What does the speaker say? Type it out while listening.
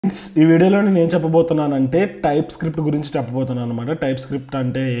ఈ వీడియోలో నేను ఏం చెప్పబోతున్నానంటే టైప్ స్క్రిప్ట్ గురించి చెప్పబోతున్నాను అనమాట. టైప్ స్క్రిప్ట్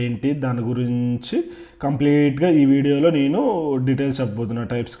అంటే ఏంటి, దాని గురించి కంప్లీట్గా ఈ వీడియోలో నేను డీటెయిల్స్ చెప్పబోతున్నాను.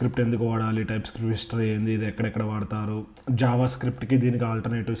 టైప్ స్క్రిప్ట్ ఎందుకు వాడాలి, టైప్ స్క్రిప్ట్ హిస్టరీ ఏంది, ఇది ఎక్కడెక్కడ వాడతారు, జావా స్క్రిప్ట్కి దీనికి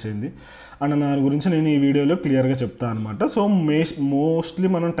ఆల్టర్నేటివ్స్ ఏంది అన్న దాని గురించి నేను ఈ వీడియోలో క్లియర్గా చెప్తాను అనమాట. సో మోస్ట్లీ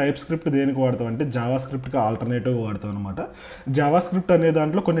మనం టైప్ స్క్రిప్ట్ దేనికి వాడతాం అంటే జావా స్క్రిప్ట్కి ఆల్టర్నేటివ్ వాడతాం అనమాట. జావా స్క్రిప్ట్ అనే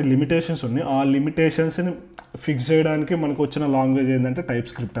దాంట్లో కొన్ని లిమిటేషన్స్ ఉన్నాయి. ఆ లిమిటేషన్స్ని ఫిక్స్ చేయడానికి మనకు వచ్చిన లాంగ్వేజ్ ఏంటంటే టైప్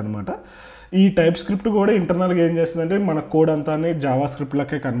స్క్రిప్ట్ అనమాట. ఈ టైప్ స్క్రిప్ట్ కూడా ఇంటర్నల్గా ఏం చేస్తుందంటే మన కోడ్ అంతా జావా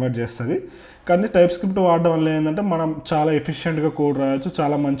స్క్రిప్ట్లకే కన్వర్ట్ చేస్తుంది. కానీ టైప్ స్క్రిప్ట్ వాడడం వల్ల ఏంటంటే మనం చాలా ఎఫిషియెంట్గా కోడ్ రాయొచ్చు,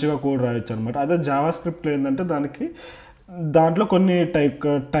 చాలా మంచిగా కోడ్ రాయొచ్చు అనమాట. అదే జావా స్క్రిప్ట్లో ఏంటంటే దాంట్లో కొన్ని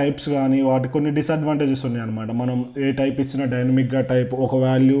టైప్స్ కానీ వాటి కొన్ని డిసడ్వాంటేజెస్ ఉన్నాయి అనమాట. మనం ఏ టైప్ ఇచ్చినా డైనమిక్గా టైప్ ఒక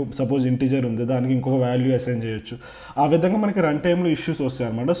వాల్యూ, సపోజ్ ఇంటీజర్ ఉంది, దానికి ఇంకొక వాల్యూ అసైన్ చేయొచ్చు. ఆ విధంగా మనకి రన్ టైంలో ఇష్యూస్ వస్తాయి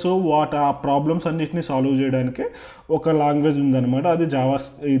అనమాట. సో ఆ ప్రాబ్లమ్స్ అన్నింటినీ సాల్వ్ చేయడానికి ఒక లాంగ్వేజ్ ఉందన్నమాట, అది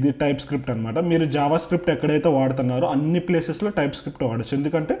ఇది టైప్ స్క్రిప్ట్ అనమాట. మీరు జావా స్క్రిప్ట్ ఎక్కడైతే వాడుతున్నారో అన్ని ప్లేసెస్లో టైప్ స్క్రిప్ట్ వాడచ్చు.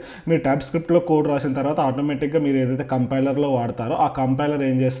 ఎందుకంటే మీరు టైప్ స్క్రిప్ట్లో కోడ్ రాసిన తర్వాత ఆటోమేటిక్గా మీరు ఏదైతే కంపైలర్లో వాడతారో ఆ కంపైలర్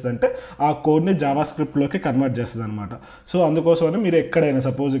ఏం చేస్తుందంటే ఆ కోడ్ని జావా స్క్రిప్ట్లోకి కన్వర్ట్ చేస్తుంది అనమాట. సో అందుకోసమని మీరు ఎక్కడైనా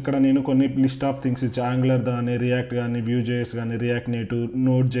సపోజ్ ఇక్కడ నేను కొన్ని లిస్ట్ ఆఫ్ థింగ్స్ ఇచ్చా, యాంగులర్ కానీ, రియాక్ట్ కానీ, Vue.js కానీ, రియాక్ట్ నేటివ్,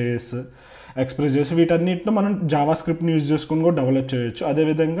 Node.js, Express.js, వీటన్నిటిలో మనం జావా స్క్రిప్ట్ని యూజ్ చేసుకుని కూడా డెవలప్ చేయొచ్చు.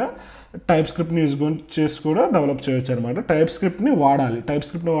 అదేవిధంగా టైప్ స్క్రిప్ట్ని యూజ్ చేసి కూడా డెవలప్ చేయొచ్చు అనమాట. టైప్ స్క్రిప్ట్ని వాడాలి. టైప్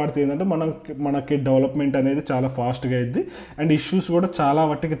స్క్రిప్ట్ని వాడితే ఏంటంటే మనకి డెవలప్మెంట్ అనేది చాలా ఫాస్ట్గా అయింది అండ్ ఇష్యూస్ కూడా చాలా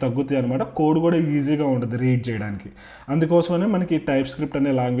వాటికి తగ్గుతాయి అనమాట. కోడ్ కూడా ఈజీగా ఉంటుంది రీడ్ చేయడానికి. అందుకోసమనే మనకి ఈ టైప్ స్క్రిప్ట్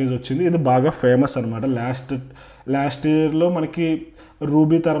అనే లాంగ్వేజ్ వచ్చింది. ఇది బాగా ఫేమస్ అనమాట. లాస్ట్ ఇయర్లో మనకి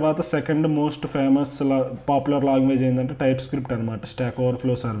రూబీ తర్వాత second most famous popular language ఏంటంటే టైప్ స్క్రిప్ట్ అనమాట, స్టాక్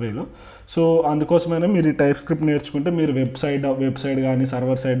ఓవర్ఫ్లో సర్వేలో. సో అందుకోసమైనా మీరు ఈ టైప్ స్క్రిప్ట్ నేర్చుకుంటే మీరు వెబ్సైట్ కానీ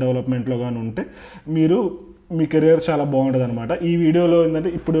సర్వర్ సైడ్ డెవలప్మెంట్లో కానీ ఉంటే మీ కెరియర్ చాలా బాగుంటుంది అనమాట. ఈ వీడియోలో ఏంటంటే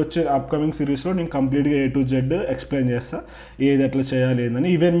ఇప్పుడు వచ్చే అప్కమింగ్ సిరీస్లో నేను కంప్లీట్గా A to Z ఎక్స్ప్లెయిన్ చేస్తాను, ఏది ఎట్లా చేయాలి ఏందని.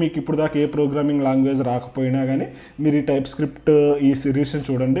 ఈవెన్ మీకు ఇప్పుడు దాకా ఏ ప్రోగ్రామింగ్ లాంగ్వేజ్ రాకపోయినా కానీ మీరు ఈ టైప్ స్క్రిప్ట్ ఈ సిరీస్ని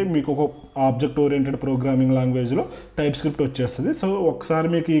చూడండి, మీకు ఒక ఆబ్జెక్ట్ ఓరియంటెడ్ ప్రోగ్రామింగ్ లాంగ్వేజ్లో టైప్ స్క్రిప్ట్ వచ్చేస్తుంది. సో ఒకసారి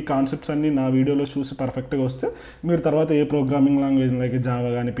మీకు ఈ కాన్సెప్ట్స్ అన్నీ నా వీడియోలో చూసి పర్ఫెక్ట్గా వస్తే మీరు తర్వాత ఏ ప్రోగ్రామింగ్ లాంగ్వేజ్ లైక్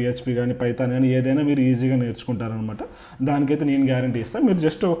జావా కానీ, PHP కానీ, పైథాన్ కానీ ఏదైనా మీరు ఈజీగా నేర్చుకుంటారనమాట. దానికైతే నేను గ్యారంటీ ఇస్తాను. మీరు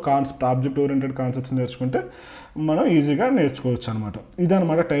జస్ట్ ఒక కాన్సెప్ట్, ఆబ్జెక్ట్ ఓరియంటెడ్ కాన్సెప్ట్స్ నేర్చుకుంటే మనం ఈజీగా నేర్చుకోవచ్చు అనమాట.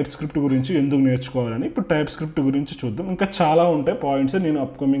 ఇదనమాట టైప్ స్క్రిప్ట్ గురించి ఎందుకు నేర్చుకోవాలని. ఇప్పుడు టైప్ స్క్రిప్ట్ గురించి చూద్దాం. ఇంకా చాలా ఉంటాయి పాయింట్స్, నేను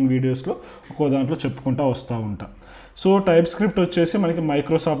అప్కమింగ్ వీడియోస్లో ఒక్కో దాంట్లో చెప్పుకుంటూ వస్తూ ఉంటాను. సో టైప్ స్క్రిప్ట్ వచ్చేసి మనకి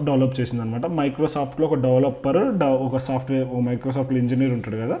మైక్రోసాఫ్ట్ డెవలప్ చేసింది అనమాట. మైక్రోసాఫ్ట్లో ఒక డెవలపర్, మైక్రోసాఫ్ట్లో ఇంజనీర్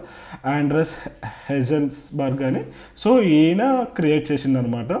ఉంటాడు కదా, ఆండ్రస్ హెజెన్స్బర్గ్ అని. సో ఈయన క్రియేట్ చేసింది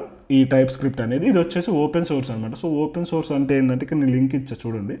అనమాట ఈ టైప్ స్క్రిప్ట్ అనేది. ఇది వచ్చేసి ఓపెన్ సోర్స్ అనమాట. సో ఓపెన్ సోర్స్ అంటే ఏంటంటే ఇక్కడ నేను లింక్ ఇచ్చా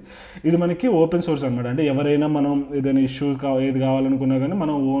చూడండి. ఇది మనకి ఓపెన్ సోర్స్ అనమాట. అంటే ఎవరైనా మనం ఏదైనా ఇష్యూ ఏది కావాలనుకున్నా కానీ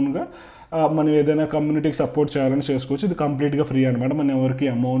మనం ఓన్గా మనం ఏదైనా కమ్యూనిటీకి సపోర్ట్ చేయాలని చేసుకోవచ్చు. ఇది కంప్లీట్గా ఫ్రీ అనమాట. మనం ఎవరికి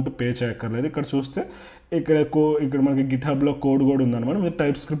అమౌంట్ పే చేయక్కర్లేదు. ఇక్కడ చూస్తే ఇక్కడ మనకి గిట్హబ్లో కోడ్ కూడా ఉందన్నమాట. మీరు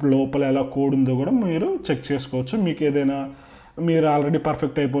టైప్ స్క్రిప్ట్ లోపల ఎలా కోడ్ ఉందో కూడా మీరు చెక్ చేసుకోవచ్చు. మీకు ఏదైనా మీరు ఆల్రెడీ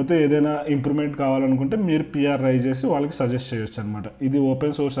పర్ఫెక్ట్ అయిపోతే ఏదైనా ఇంప్రూవ్మెంట్ కావాలనుకుంటే మీరు PR రైజ్ చేసి వాళ్ళకి సజెస్ట్ చేయొచ్చు అనమాట. ఇది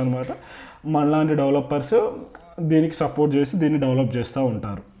ఓపెన్ సోర్స్ అనమాట. మనలాంటి డెవలపర్స్ దీనికి సపోర్ట్ చేసి దీన్ని డెవలప్ చేస్తూ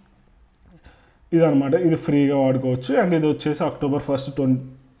ఉంటారు. ఇదనమాట. ఇది ఫ్రీగా వాడుకోవచ్చు. అండ్ ఇది వచ్చేసి October 1,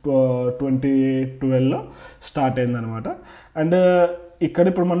 2012లో స్టార్ట్ అయిందనమాట. అండ్ ఇక్కడ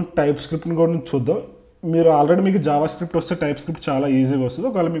ఇప్పుడు మనం టైప్ స్క్రిప్ట్ని కూడా చూద్దాం. మీరు ఆల్రెడీ మీకు జావా స్క్రిప్ట్ వస్తే టైప్ స్క్రిప్ట్ చాలా ఈజీగా వస్తుంది.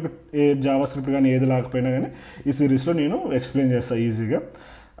 ఒకవేళ మీకు ఏ జావా స్క్రిప్ట్ కానీ ఏది లేకపోయినా కానీ ఈ సిరీస్లో నేను ఎక్స్ప్లెయిన్ చేస్తాను ఈజీగా.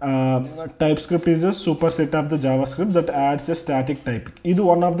 Type script is a super set of the Java script that ads a static typing. ఇది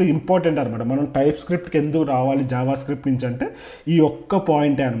వన్ ఆఫ్ ది ఇంపార్టెంట్ అనమాట. మనం టైప్ స్క్రిప్ట్కి ఎందుకు రావాలి జావా స్క్రిప్ట్ నుంచి అంటే ఈ ఒక్క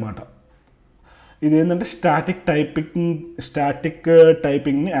పాయింటే అనమాట. ఇది ఏంటంటే స్టాటిక్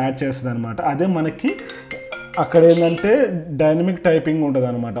టైపింగ్ని యాడ్ చేస్తుంది అనమాట. అదే మనకి అక్కడ ఏంటంటే డైనమిక్ టైపింగ్ ఉంటుంది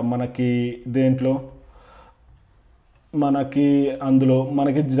అనమాట. అందులో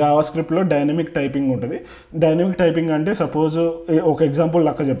మనకి జావా స్క్రిప్ట్లో డైనమిక్ టైపింగ్ ఉంటుంది. డైనమిక్ టైపింగ్ అంటే సపోజ్ ఒక ఎగ్జాంపుల్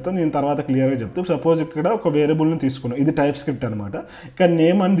లెక్క చెప్తాను, నేను తర్వాత క్లియర్గా చెప్తాను. సపోజ్ ఇక్కడ ఒక వేరియబుల్ని తీసుకున్నాం, ఇది టైప్ స్క్రిప్ట్ అనమాట. ఇక్కడ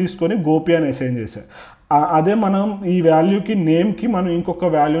నేమ్ అని తీసుకొని గోపి అని అసైన్ చేశాను. అదే మనం ఈ వాల్యూకి నేమ్కి మనం ఇంకొక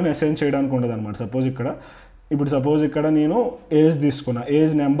వాల్యూని అసైన్ చేయడానికి ఉండదు అనమాట. సపోజ్ ఇక్కడ నేను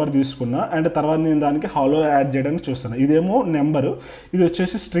ఏజ్ నెంబర్ తీసుకున్నా అండ్ తర్వాత నేను దానికి హలో యాడ్ చేయడానికి చూస్తాను. ఇదేమో నెంబరు, ఇది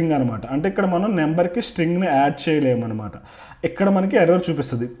వచ్చేసి స్ట్రింగ్ అనమాట. అంటే ఇక్కడ మనం నెంబర్కి స్ట్రింగ్ని యాడ్ చేయలేమన్నమాట. ఇక్కడ మనకి ఎర్రర్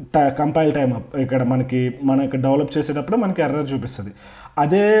చూపిస్తుంది కంపైల్ టైమ్ అప్. ఇక్కడ మనకి డెవలప్ చేసేటప్పుడు మనకి ఎర్రర్ చూపిస్తుంది.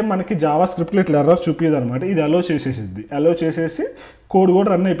 అదే మనకి జావా స్క్రిప్ట్లో ఇట్లా ఎర్రర్ చూపించదు అనమాట. ఇది అలో చేసేసిద్ది, అలో చేసేసి కోడ్ కూడా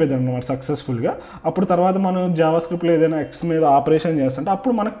రన్ అయిపోయింది అనమాట సక్సెస్ఫుల్గా. అప్పుడు తర్వాత మనం జావా స్క్రిప్ట్లో ఏదైనా ఎక్స్ మీద ఆపరేషన్ చేస్తుంటే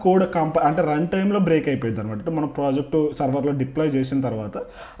అప్పుడు మనకు కోడ్ అంటే రన్ టైంలో బ్రేక్ అయిపోయింది అనమాట. అంటే మనం ప్రాజెక్టు సర్వర్లో డిప్లాయ్ చేసిన తర్వాత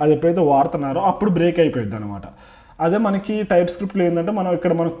అది ఎప్పుడైతే వాడుతున్నారో అప్పుడు బ్రేక్ అయిపోయింది అనమాట. అదే మనకి టైప్ స్క్రిప్ట్లో ఏంటంటే మనం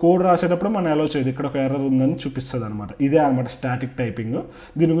ఇక్కడ మన కోడ్ రాసేటప్పుడు మనం అలో చేయదు, ఇక్కడ ఒక ఎర్రర్ ఉందని చూపిస్తుంది అనమాట. ఇదే అనమాట స్టాటిక్ టైపింగ్.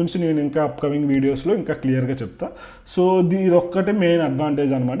 దీని గురించి నేను ఇంకా అప్కమింగ్ వీడియోస్లో ఇంకా క్లియర్గా చెప్తా. సో ఇది ఒక్కటే మెయిన్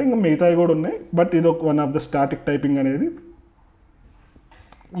అడ్వాంటేజ్ అనమాట. ఇంకా మిగతావి కూడా ఉన్నాయి, బట్ ఇది ఒక one of the static typing అనేది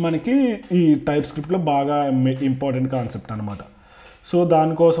మనకి ఈ టైప్ స్క్రిప్ట్లో బాగా ఇంపార్టెంట్ కాన్సెప్ట్ అనమాట. సో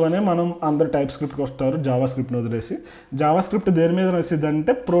దానికోసమనే మనం అందరు టైప్ స్క్రిప్ట్కి వస్తారు జావా స్క్రిప్ట్ని వదిలేసి. జావా స్క్రిప్ట్ దేని మీద నడిచిద్ది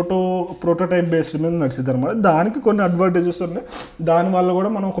అంటే ప్రోటోటైప్ బేస్డ్ మీద నడిచిద్ది అనమాట. దానికి కొన్ని అడ్వాంటేజెస్ ఉన్నాయి. దానివల్ల కూడా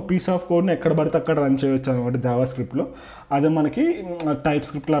మనం ఒక పీస్ ఆఫ్ కోడ్ని ఎక్కడ పడితే అక్కడ రన్ చేయవచ్చు అనమాట జావా స్క్రిప్ట్లో. అదే మనకి టైప్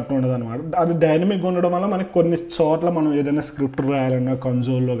స్క్రిప్ట్లో అట్లా ఉండదు అనమాట. అది డైనమిక్గా ఉండడం వల్ల మనకి కొన్ని చోట్ల మనం ఏదైనా స్క్రిప్ట్ రాయాలన్నా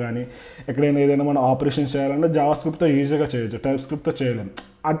కన్సోల్లో కానీ ఎక్కడైనా ఏదైనా మనం ఆపరేషన్స్ చేయాలన్నా జావా స్క్రిప్ట్తో ఈజీగా చేయొచ్చు, టైప్ స్క్రిప్ట్తో చేయలేము.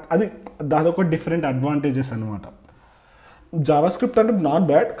 అది అదొక డిఫరెంట్ అడ్వాంటేజెస్ అనమాట. జావా స్క్రిప్ట్ అంటే నాట్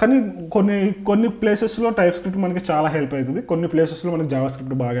బ్యాడ్, కానీ కొన్ని ప్లేసెస్లో టైప్ స్క్రిప్ట్ మనకి చాలా హెల్ప్ అవుతుంది, కొన్ని ప్లేసెస్లో మనకి జావా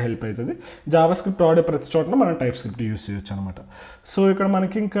స్క్రిప్ట్ బాగా హెల్ప్ అవుతుంది. జావా స్క్రిప్ట్ వాడే ప్రతి చోట మనం టైప్ స్క్రిప్ట్ యూస్ చేయొచ్చు అనమాట. సో ఇక్కడ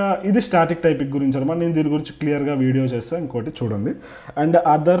మనకి ఇంకా ఇది స్టాటిక్ టైపింగ్ గురించి అనమాట. నేను దీని గురించి క్లియర్గా వీడియో చేస్తాను, ఇంకోటి చూడండి. And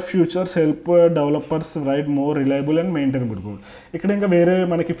other futures help developers right more reliable and maintainable code. ఇక్కడ ఇంకా వేరే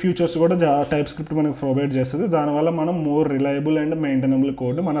మనకి ఫ్యూచర్స్ కూడా టైప్ స్క్రిప్ట్ మనకి ప్రొవైడ్ చేస్తుంది. దానివల్ల మనం more reliable and maintainable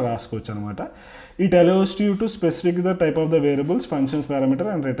code మనం రాసుకోవచ్చు అనమాట. It allows you to specify the type of the variables, functions, parameter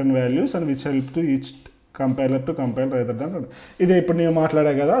and return values and which help to each compiler to compile రైదర్ దాన్. ఇదే ఇప్పుడు నేను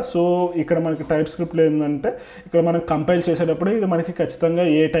మాట్లాడా కదా. సో ఇక్కడ మనకి టైప్ స్క్రిప్ట్లో ఏంటంటే ఇక్కడ మనం కంపైల్ చేసేటప్పుడు ఇది మనకి ఖచ్చితంగా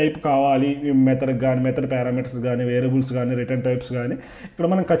ఏ టైప్ కావాలి, మెథడ్ కానీ మెథడ్ పారామీటర్స్ కానీ వేరియబుల్స్ కానీ రిటర్న్ టైప్స్ కానీ ఇక్కడ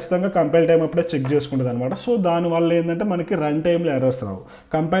మనం ఖచ్చితంగా కంపైల్ టైం అప్పుడే చెక్ చేసుకుంటుంది అనమాట. సో దానివల్ల ఏంటంటే మనకి రన్ టైంలో ఎర్రర్స్ రావు.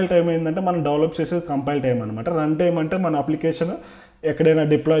 కంపైల్ టైం ఏంటంటే మనం డెవలప్ చేసేది కంపైల్ టైం అనమాట. రన్ టైం అంటే మన అప్లికేషన్ ఎక్కడైనా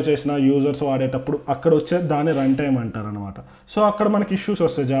డిప్లాయ్ చేసిన యూజర్స్ వాడేటప్పుడు అక్కడ వచ్చే దాన్ని రన్ టైం అంటారు అనమాట. సో అక్కడ మనకి ఇష్యూస్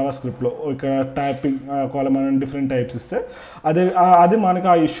వస్తాయి జావా స్క్రిప్ట్లో. ఇక్కడ టైపింగ్ మనం డిఫరెంట్ టైప్స్ ఇస్తే అది మనకి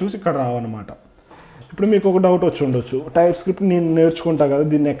ఆ ఇష్యూస్ ఇక్కడ రావన్నమాట. ఇప్పుడు మీకు ఒక డౌట్ వచ్చి ఉండొచ్చు, టైప్ స్క్రిప్ట్ నేను నేర్చుకుంటా కదా,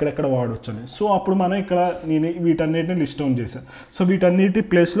 దీన్ని ఎక్కడెక్కడ వాడవచ్చు అని. సో అప్పుడు మనం ఇక్కడ నేను వీటన్నిటిని లిస్ట్ డౌన్ చేశాను. సో వీటన్నిటి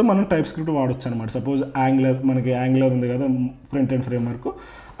ప్లేస్లో మనం టైప్ స్క్రిప్ట్ వాడవచ్చు అనమాట. సపోజ్ మనకి యాంగ్లర్ ఉంది కదా ఫ్రంట్ ఎండ్ ఫ్రేమ్వర్క్,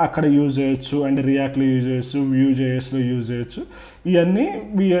 అక్కడ యూజ్ చేయొచ్చు. అండ్ రియాక్ట్లో యూజ్ చేయొచ్చు, Vue.jsలో యూజ్ చేయొచ్చు. ఇవన్నీ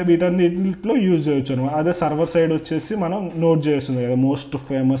వీటన్నిటిలో యూజ్ చేయొచ్చు అనమాట. అదే సర్వర్ సైడ్ వచ్చేసి మనం Node.js ఉంది కదా, మోస్ట్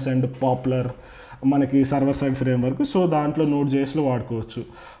ఫేమస్ అండ్ పాపులర్ మనకి సర్వర్ సైడ్ ఫ్రేమ్వర్క్. సో దాంట్లో Node.jsలో వాడుకోవచ్చు.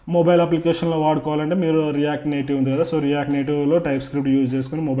 మొబైల్ అప్లికేషన్లో వాడుకోవాలంటే మీరు రియాక్ట్ నేటివ్ ఉంది కదా, so react నేటివ్లో type script use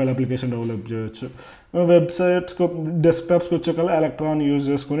చేసుకుని మొబైల్ అప్లికేషన్ డెవలప్ చేయొచ్చు. వెబ్సైట్స్కి డెస్క్టాప్స్కి వచ్చేకల్లా ఎలక్ట్రాన్ యూజ్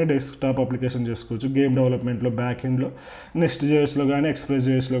చేసుకుని డెస్క్టాప్ అప్లికేషన్ చేసుకోవచ్చు. గేమ్ డెవలప్మెంట్లో బ్యాకెండ్లో Nest.jsలో కానీ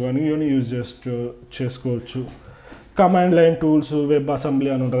Express.jsలో కానీ ఇవన్నీ యూజ్ చేసుకోవచ్చు. కమాండ్ లైన్ టూల్స్, WebAssembly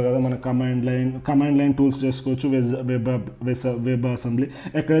అని ఉంటుంది కదా, మన కమాండ్ లైన్ టూల్స్ చేసుకోవచ్చు. WebAssembly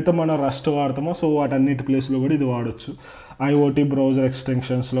ఎక్కడైతే మనం రస్ట్ వాడతామో సో వాటన్నిటి ప్లేస్లో కూడా ఇది వాడచ్చు. IoT బ్రౌజర్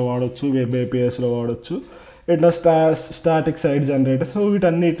ఎక్స్టెన్షన్స్లో వాడచ్చు, వెబ్ APIస్లో వాడచ్చు. ఇట్లా స్టాటిక్ సైట్ జనరేటర్. సో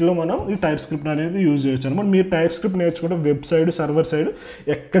వీటన్నిటిలో మనం ఈ టైప్ స్క్రిప్ట్ అనేది యూజ్ చేయొచ్చు అనమాట. మీరు టైప్ స్క్రిప్ట్ నేర్చుకుంటే వెబ్ సైడ్ సర్వర్ సైడ్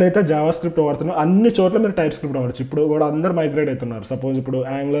ఎక్కడైతే జావా స్క్రిప్ట్ వాడుతున్నారో అన్ని చోట్ల మీరు టైప్ స్క్రిప్ట్ వాడచ్చు. ఇప్పుడు కూడా అందరు మైగ్రేట్ అవుతున్నారు. సపోజ్ ఇప్పుడు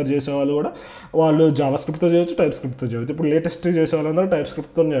యాంగ్లర్ చేసే వాళ్ళు కూడా వాళ్ళు జావా స్క్రిప్ట్తో చేయొచ్చు, టైప్ స్క్రిప్ట్తో చేయొచ్చు. ఇప్పుడు లేటెస్ట్ చేసే వాళ్ళందరూ టైప్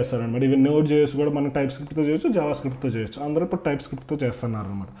స్క్రిప్ట్తో చేస్తారనమాట. ఇవి Node.js కూడా మనం టైప్ స్క్రిప్ట్తో చేయొచ్చు, జావా స్క్రిప్ట్తో చేయొచ్చు. అందరూ ఇప్పుడు టైప్ స్క్రిప్ట్తో చేస్తున్నారు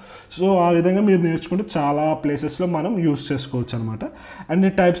అనమాట. సో ఆ విధంగా మీరు నేర్చుకుంటే చాలా ప్లేసెస్లో మనం యూజ్ చేసుకోవచ్చు అనమాట. అండ్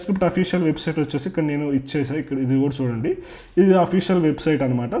ఈ టైప్ స్క్రిప్ట్ అఫీషియల్ వెబ్సైట్ వచ్చేసి ఇక్కడ నేను ఇచ్చేసాను. ఇక్కడ ఇది కూడా చూడండి, ఇది అఫీషియల్ వెబ్సైట్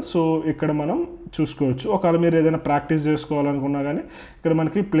అనమాట. సో ఇక్కడ మనం చూసుకోవచ్చు. ఒకవేళ మీరు ఏదైనా ప్రాక్టీస్ చేసుకోవాలనుకున్నా కానీ ఇక్కడ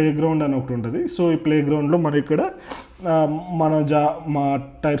మనకి ప్లే గ్రౌండ్ అని ఒకటి ఉంటుంది. సో ఈ ప్లే గ్రౌండ్లో మనం ఇక్కడ మా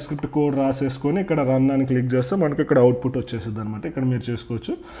టైప్ స్క్రిప్ట్ కోడ్ రాసేసుకొని ఇక్కడ రన్ అని క్లిక్ చేస్తే మనకి ఇక్కడ అవుట్పుట్ వచ్చేస్తుంది అనమాట. ఇక్కడ మీరు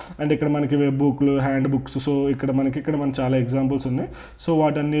చేసుకోవచ్చు. అండ్ ఇక్కడ మనకి వెబ్ బుక్లు, హ్యాండ్ బుక్స్, సో ఇక్కడ మన చాలా ఎగ్జాంపుల్స్ ఉన్నాయి. సో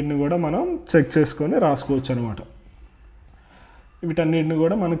వాటన్నిటిని కూడా మనం చెక్ చేసుకొని రాసుకోవచ్చు అనమాట. వీటన్నిటిని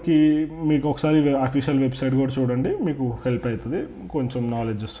కూడా మీకు ఒకసారి అఫీషియల్ వెబ్సైట్ కూడా చూడండి, మీకు హెల్ప్ అవుతుంది, కొంచెం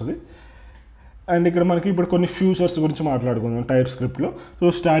నాలెడ్జ్ వస్తుంది. అండ్ ఇక్కడ మనకి ఇప్పుడు కొన్ని ఫ్యూచర్స్ గురించి మాట్లాడుకుందాం టైప్ స్క్రిప్ట్లో.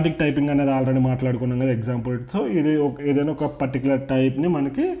 సో స్టాటిక్ టైపింగ్ అనేది ఆల్రెడీ మాట్లాడుకున్నాం కదా ఎగ్జాంపుల్. సో ఇది ఏదైనా ఒక పర్టికులర్ టైప్ని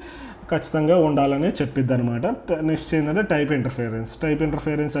మనకి ఖచ్చితంగా ఉండాలని చెప్పిద్ది అనమాట. నెక్స్ట్ ఏంటంటే టైప్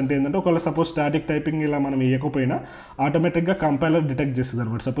ఇంటర్ఫిరెన్స్ అంటే ఏంటంటే ఒకవేళ సపోజ్ స్టాటిక్ టైపింగ్ ఇలా మనం వేయకపోయినా ఆటోమేటిక్గా కంపైలర్ డిటెక్ట్ చేస్తుంది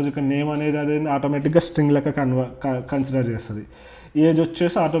అనమాట. సపోజ్ ఇక్కడ నేమ్ అనేది అది ఆటోమేటిక్గా స్ట్రింగ్ లెక్క కన్సిడర్ చేస్తుంది. ఏజ్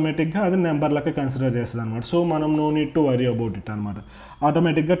వచ్చేసి ఆటోమేటిక్గా అది నెంబర్ లెక్క కన్సిడర్ చేస్తుంది అనమాట. సో మనం no need to worry about it అనమాట.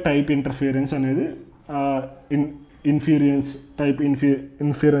 ఆటోమేటిక్గా టైప్ ఇంటర్ఫిరెన్స్ అనేది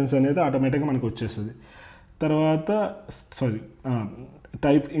ఇన్ఫిరెన్స్ అనేది ఆటోమేటిక్గా మనకు వచ్చేస్తుంది. తర్వాత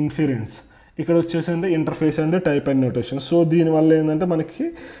టైప్ ఇన్ఫరెన్స్, ఇక్కడ వచ్చేసి అంటే ఇంటర్ఫేస్ అంటే టైప్ అండ్ నోటేషన్. సో దీనివల్ల ఏంటంటే మనకి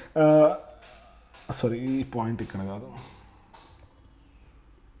సారీ ఈ పాయింట్ ఇక్కడ కాదు,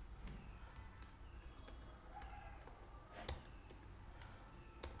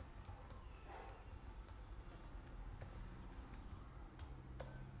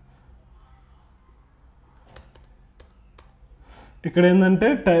 ఇక్కడ ఏంటంటే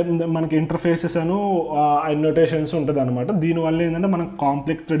మనకి ఇంటర్ఫేసెస్ అను అన్నోటేషన్స్ ఉంటుంది అనమాట. దీనివల్ల ఏంటంటే మనం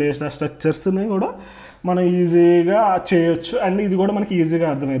కాంప్లెక్స్ డేటా స్ట్రక్చర్స్ని కూడా మనం ఈజీగా చేయొచ్చు. అండ్ ఇది కూడా మనకి ఈజీగా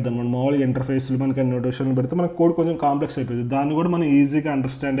అర్థమవుతుంది అనమాట. మామూలుగా ఇంటర్ఫేస్లు మనకి అన్నోటేషన్లు పెడితే మనకి కోడ్ కొంచెం కాంప్లెక్స్ అయిపోతుంది, దాన్ని కూడా మనం ఈజీగా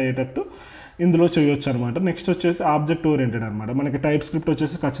అండర్స్టాండ్ అయ్యేటట్టు ఇందులో చేయొచ్చు అనమాట. నెక్స్ట్ వచ్చేసి ఆబ్జెక్ట్ ఓరియంటెడ్ అనమాట. మనకి టైప్ స్క్రిప్ట్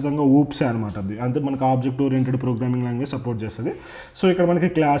వచ్చేసి ఖచ్చితంగా ఊప్సే అనమాట. అది అంతే మనకి object oriented programming language support చేస్తుంది. సో ఇక్కడ మనకి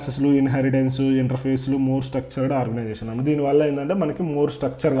క్లాసెస్లు, ఇన్హెరిటెన్స్, ఇంటర్ఫేస్లు, మోర్ స్ట్రక్చర్డ్ ఆర్గనైజేషన్ అన్నమాట. దీనివల్ల ఏంటంటే మనకి మోర్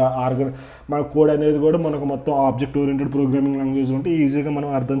స్ట్రక్చర్గా మన కోడ్ అనేది కూడా మనకు మొత్తం ఆబ్జెక్ట్ ఓరియంటెడ్ ప్రోగ్రామింగ్ లాంగ్వేజ్ ఉంటే ఈజీగా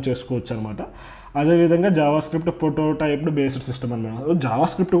మనం అర్థం చేసుకోవచ్చు అనమాట. అదేవిధంగా జావాస్క్రిప్ట్ ప్రోటోటైప్డ్ బేస్డ్ సిస్టమ్ అనమాట.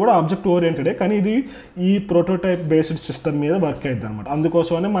 జావాస్క్రిప్ట్ కూడా ఆబ్జెక్ట్ ఓరియంటెడే, కానీ ఇది ఈ ప్రోటోటైప్ బేస్డ్ సిస్టమ్ మీద వర్క్ అవుతుంది అనమాట.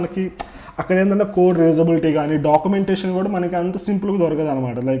 అందుకోసమనే మనకి అక్కడ ఏంటంటే కోడ్ రీజబిలిటీ కానీ డాక్యుమెంటేషన్ కూడా మనకి అంత సింపుల్గా దొరకదు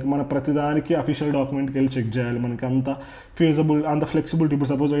అనమాట. లైక్ మన ప్రతిదానికి అఫీషియల్ డాక్యుమెంట్కి వెళ్ళి చెక్ చేయాలి, మనకి అంత అంత ఫ్లెక్సిబిలిటీ.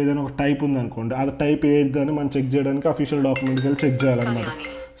 ఇప్పుడు సపోజ్ ఏదైనా ఒక టైప్ ఉంది అనుకోండి, అది టైప్ ఏదని మనం చెక్ చేయడానికి అఫీషియల్ డాక్యుమెంట్కి వెళ్ళి చెక్ చేయాలన్నమాట.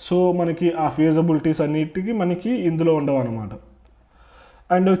 సో మనకి ఆ ఫీజబిలిటీస్ అన్నిటికీ మనకి ఇందులో ఉండవు అనమాట.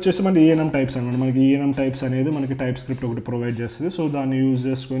 అండ్ వచ్చేసి మనకి ఈఎన్ఎం టైప్స్ అనమాట. మనకి ఈఎన్ఎం టైప్స్ అనేది మనకి టైప్ స్క్రిప్ట్ ఒకటి ప్రొవైడ్ చేస్తుంది. సో దాన్ని యూజ్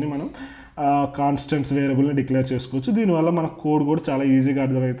చేసుకొని మనం కాన్స్టెంట్స్ వేరియబుల్ని డిక్లేర్ చేసుకోవచ్చు. దీనివల్ల మన కోడ్ కూడా చాలా ఈజీగా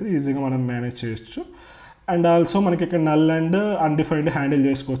అర్థమవుతుంది, ఈజీగా మనం మేనేజ్ చేయొచ్చు. అండ్ ఆల్సో మనకి ఇక్కడ నల్ అండ్ అన్డిఫైన్డ్ హ్యాండిల్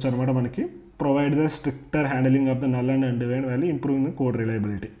చేసుకోవచ్చు అనమాట. మనకి provide the stricter handling of the null and undefined value improving the code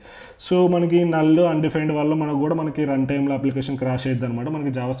reliability. So మనకి నల్ అన్డిఫైన్డ్ వల్ల మనకి రన్ టైంలో అప్లికేషన్ క్రాష్ అయ్యింది అనమాట.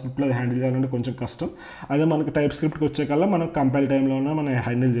 మనకి జావాస్క్రిప్ట్లో అది హ్యాండిల్ చేయాలంటే కొంచెం కష్టం. అదే మనకి టైప్ స్క్రిప్ట్కి వచ్చేకల్లా మనం కంపైల్ టైంలోనే మనం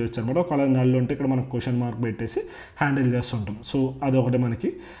హ్యాండిల్ చేయొచ్చు అనమాట. ఒకవేళ నల్ ఉంటే ఇక్కడ మనం క్వశ్చన్ మార్క్ పెట్టేసి హ్యాండిల్ చేస్తుంటాం. సో అదొకటి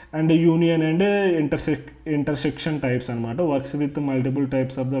మనకి. And union and intersection types అనమాట. Works with multiple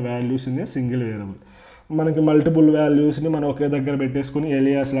types of the values in a single variable. మనకి మల్టిపుల్ వాల్యూస్ని మనం ఒకే దగ్గర పెట్టేసుకుని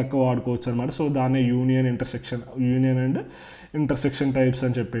ఎలియాస్ లెక్క వాడుకోవచ్చు అనమాట. సో దాన్ని యూనియన్ అండ్ ఇంటర్సెక్షన్ టైప్స్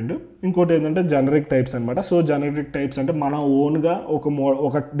అని చెప్పిండు. ఇంకోటి ఏంటంటే జనరిక్ టైప్స్ అనమాట. సో జనరిక్ టైప్స్ అంటే మన ఓన్గా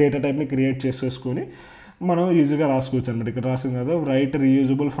ఒక డేటా టైప్ని క్రియేట్ చేసేసుకొని మనం ఈజీగా రాసుకోవచ్చు అనమాట. ఇక్కడ రాసింది కదా, right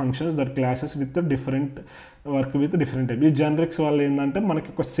reusable functions that classes with different type. ఈ జనరిక్స్ వల్ల ఏంటంటే మనకి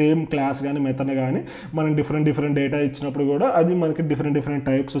ఒక సేమ్ క్లాస్ కానీ మెథడ్ కానీ మనం డిఫరెంట్ డేటా ఇచ్చినప్పుడు కూడా అది మనకి డిఫరెంట్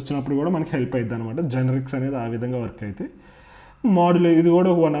టైప్స్ వచ్చినప్పుడు కూడా మనకి హెల్ప్ అవుతుంది అనమాట. జనరిక్స్ అనేది ఆ విధంగా వర్క్ అవుతాయి. మాడ్యుల్ ఇది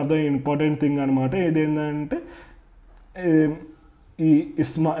కూడా one of the important thing అనమాట. ఇది ఏంటంటే ఈ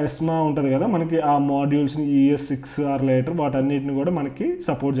ఎస్మా ఉంటుంది కదా, మనకి ఆ మాడ్యూల్స్ని ES6 ఆర్ లేటర్ వాటన్నిటిని కూడా మనకి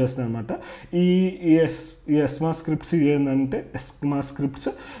సపోర్ట్ చేస్తుంది అనమాట. ఈ ఎస్మా స్క్రిప్ట్స్ ఏంటంటే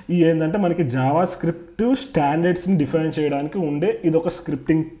మనకి జావా స్క్రిప్ట్ స్టాండర్డ్స్ని డిఫైన్ చేయడానికి ఉండే ఇది ఒక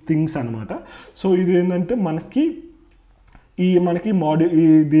స్క్రిప్టింగ్ థింగ్స్ అనమాట. సో ఇది ఏంటంటే మనకి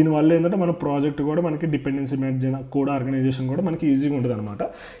దీనివల్ల ఏంటంటే మన ప్రాజెక్ట్ కూడా మనకి డిపెండెన్సీ మేనేజ్ కోడ్ ఆర్గనైజేషన్ కూడా మనకి ఈజీగా ఉంటుంది అనమాట.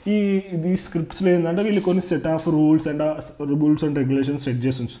 ఈ స్క్రిప్ట్స్లో ఏంటంటే వీళ్ళు కొన్ని set of rules and regulations set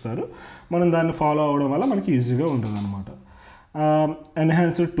చేసి ఉంచుతారు. మనం దాన్ని ఫాలో అవ్వడం వల్ల మనకి ఈజీగా ఉంటుంది అనమాట.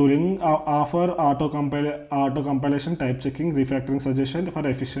 Enhanced tooling offer auto compilation, type checking, refactoring suggestion for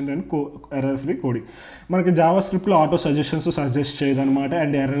efficient and error free coding. మనకి జావా స్క్రిప్ట్లో ఆటో సజెస్ట్ చేయదు అనమాట.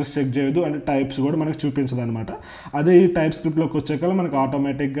 అండ్ ఎర్రర్స్ చెక్ చేయదు, అండ్ టైప్స్ కూడా మనకి చూపించదు అనమాట. అదే ఈ టైప్ స్క్రిప్ట్లోకి వచ్చాక మనకి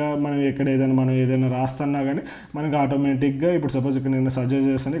ఆటోమేటిక్గా మనం ఏదైనా రాస్తున్నా కానీ మనకి ఆటోమేటిక్గా ఇప్పుడు సపోజ్ ఇక్కడ నేను సజెస్ట్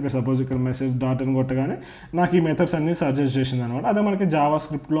చేస్తాను, ఇక్కడ సపోజ్ ఇక్కడ మెసేజ్ డాట్ అని కొట్టగానే నాకు ఈ మెథడ్స్ అన్ని సజెస్ట్ చేసింది అనమాట. అదే మనకి జావా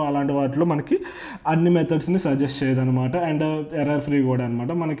స్క్రిప్ట్లో అలాంటి వాటిలో మనకి అన్ని మెథడ్స్ని సజెస్ట్ చేయదు అనమాట. అండ్ ఎర్రర్ ఫ్రీ కూడా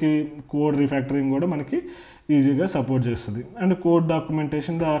అనమాట. మనకి కోడ్ రీఫ్యాక్టరింగ్ కూడా మనకి ఈజీగా సపోర్ట్ చేస్తుంది. And code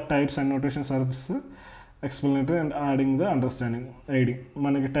documentation, the types annotation serves explanatory and adding the understanding ID.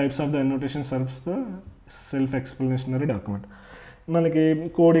 మనకి types of the annotation serves the self ఎక్స్ప్లెనేషనరీ document. మనకి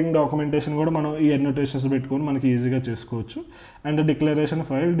కోడింగ్ డాక్యుమెంటేషన్ కూడా మనం ఈ అన్నోటేషన్స్ పెట్టుకొని మనకి ఈజీగా చేసుకోవచ్చు. And declaration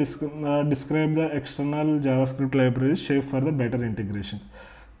file describe the external JavaScript library shape for the better integration.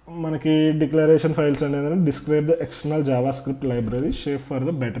 మనకి డిక్లరేషన్ ఫైల్స్ అనేది describe the external JavaScript library shape for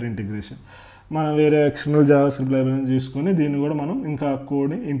the better integration. మనం వేరే ఎక్స్టర్నల్ జావాస్క్రిప్ట్ లైబ్రరీని తీసుకొని దీన్ని కూడా మనం ఇంకా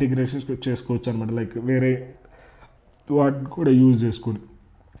కోడ్ని ఇంటిగ్రేషన్ చేసుకోవచ్చు అనమాట. లైక్ వేరే వాటిని కూడా యూజ్ చేసుకొని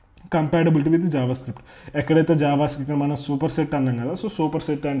కంపాటబిలిటీ విత్ జావాస్క్రిప్ట్. ఎక్కడైతే జావాస్క్రిప్ట్ మనం సూపర్ సెట్ అన్నాం కదా, సో సూపర్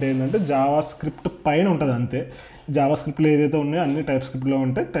సెట్ అంటే ఏంటంటే జావాస్క్రిప్ట్ పైన ఉంటుంది అంతే. జావాస్క్రిప్ట్లో ఏదైతే ఉన్నాయో అన్ని టైప్ స్క్రిప్ట్లో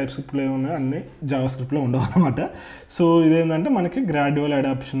ఉంటాయి, టైప్ స్క్రిప్ట్లో ఉన్నాయో అన్ని జావాస్క్రిప్ట్లో ఉండవు అనమాట. సో ఇదేంటంటే మనకి గ్రాడ్యువల్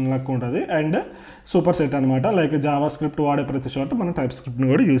అడాప్షన్ లాగా ఉంటుంది. అండ్ సూపర్ సెట్ అనమాట. లైక్ జావాస్క్రిప్ట్ వాడే ప్రతి చోట మనం టైప్ స్క్రిప్ట్ని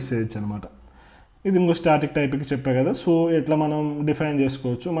కూడా యూజ్ చేయొచ్చు అనమాట. ఇది ఇంకో స్టాటిక్ టైప్కి చెప్పా కదా. సో ఇట్లా మనం డిఫైన్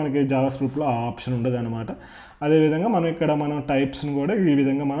చేసుకోవచ్చు. మనకి జావాస్క్రిప్ట్లో ఆ ఆప్షన్ ఉండదు అనమాట. అదేవిధంగా మనం ఇక్కడ మనం టైప్స్ని కూడా ఈ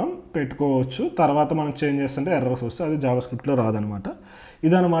విధంగా మనం పెట్టుకోవచ్చు. తర్వాత మనం చేంజ్ చేస్తుంటే ఎర్రర్స్ వస్తే అది జావాస్క్రిప్ట్లో రాదనమాట.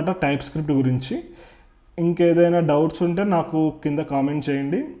 ఇదనమాట టైప్ స్క్రిప్ట్ గురించి. ఇంకేదైనా డౌట్స్ ఉంటే నాకు కింద కామెంట్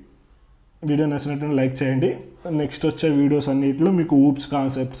చేయండి. వీడియో నచ్చినట్టు లైక్ చేయండి. నెక్స్ట్ వచ్చే వీడియోస్ అన్నిటిలో మీకు ఊప్స్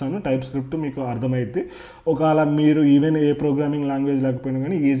కాన్సెప్ట్స్ అని టైప్ స్క్రిప్ట్ మీకు అర్థమైద్ది. ఒకవేళ మీరు ఈవెన్ ఏ ప్రోగ్రామింగ్ లాంగ్వేజ్ లేకపోయినా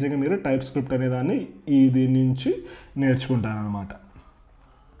కానీ ఈజీగా మీరు టైప్ స్క్రిప్ట్ అనేదాన్ని దీని నుంచి నేర్చుకుంటారనమాట.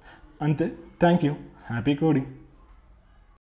 అంతే. Thank you. Happy coding.